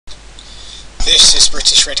This is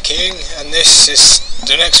British Red King, and this is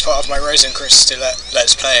the next part of my Rosenkreuzstilette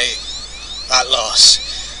Let's Play at last.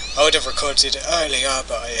 I would have recorded it earlier,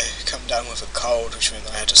 but I come down with a cold, which meant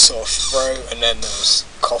I had a sore throat, and then there was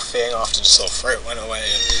coughing after the sore throat went away.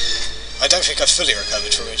 And I don't think I've fully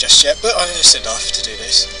recovered from it just yet, but it's enough to do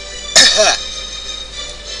this.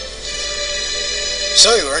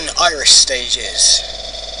 So, we're in the Irish stages.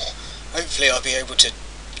 Hopefully I'll be able to,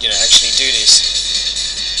 actually do these.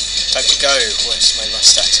 Time to go. Where's my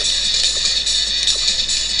last atom?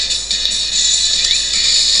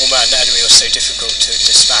 Oh man, the enemy was so difficult to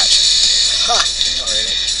dispatch. Ha! Not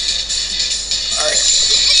really. Alright.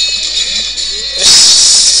 The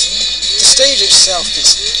stage itself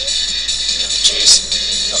is... Oh jeez.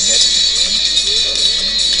 Not good.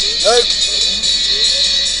 No!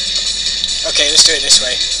 Okay, let's do it this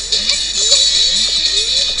way.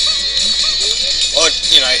 Or,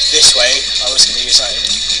 this way. I was going to use item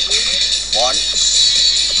 1.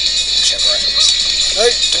 Whichever item is. No,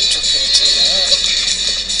 don't drop it into there.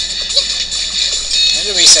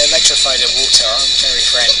 Enemies that electrify the water aren't very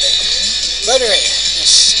friendly. But anyway,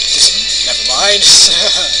 never mind.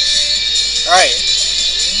 Right.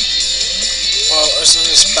 Well, as long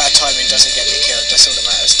as bad timing doesn't get me killed, that's all that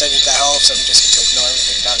matters. Don't need that help, so I'm just going to ignore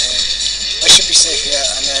everything down here. I should be safe here,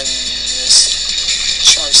 and then there's a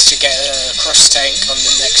chance to get a cross tank on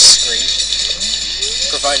the next screen,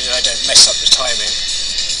 provided I don't mess up the timing.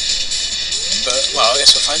 But, well, I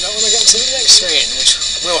guess we'll find out when I get to the next screen, which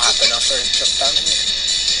will happen after I jump down here.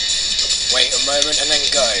 Wait a moment, and then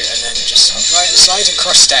go, and then just hop right inside and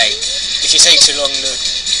cross tank. If you take too long, the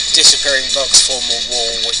disappearing blocks form a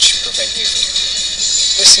wall which prevent you from...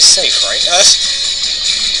 This is safe, right? Oh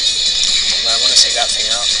man, I want to take that thing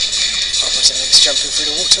out. Otherwise it makes jumping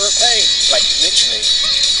through the water a pain. Like, literally.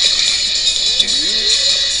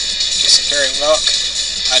 Disappearing rock,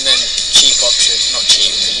 and then cheap option, not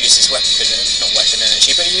cheap, it uses not weapon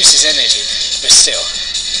energy, but it uses energy, but still.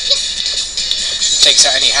 It takes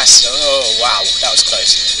out any hassle. Oh wow, that was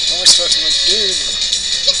close. Almost felt like doom.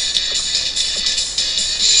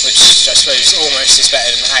 Which I suppose almost is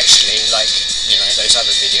better than actually, like, those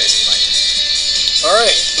other videos of mine.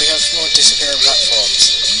 Alright, we have more disappearing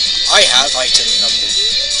platforms. I have item number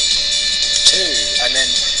 2, and then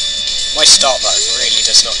my start button really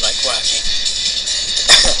does not like working.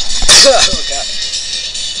 Oh god.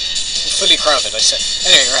 I'm fully crowded, I said.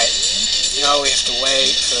 Anyway, right. Now we have to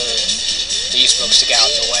wait for these blocks to get out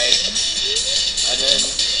of the way. And then I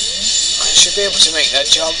should be able to make that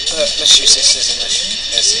jump, but let's use this as an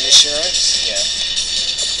assurance. Yeah.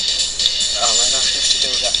 Oh man, I have to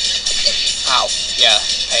deal with that. Ow. Yeah,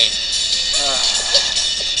 pain.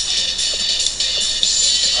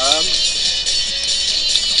 I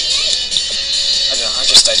don't know, I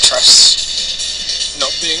just don't trust not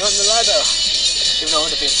being on the ladder, even though I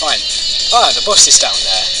would have been fine. Ah, the boss is down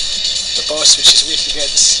there. The boss which is weak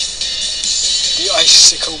against the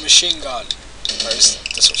icicle machine gun. Whereas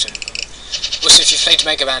that's what I'm doing. Also, if you've played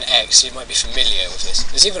Mega Man X, you might be familiar with this.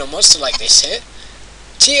 There's even a monster like this here.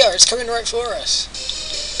 Tia, it's coming right for us.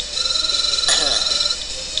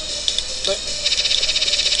 Look.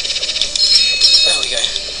 There we go.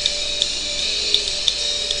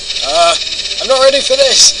 I'm not ready for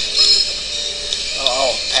this!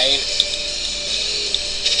 Oh, pain.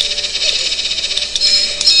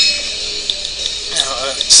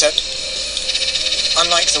 Except,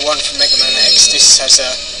 unlike the one from Mega Man X, this has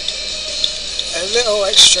a little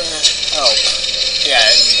extra help. Yeah,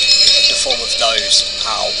 in the form of those.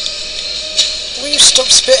 Ow. Will you stop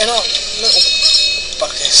spitting up, little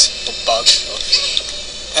buggers? Or bug.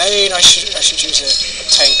 Pain, I should use a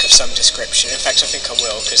tank of some description. In fact, I think I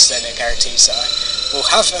will, because then it guarantees that I will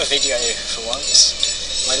have a video for once.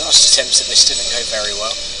 My last attempt at this didn't go very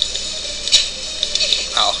well.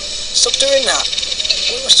 Ow. Stop doing that!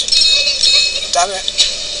 Damn it!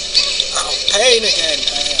 Oh, pain again!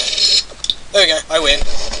 There we go, I win.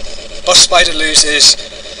 Boss Spider loses.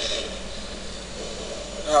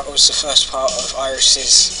 That was the first part of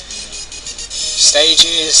Irish's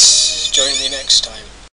stages. Join me next time.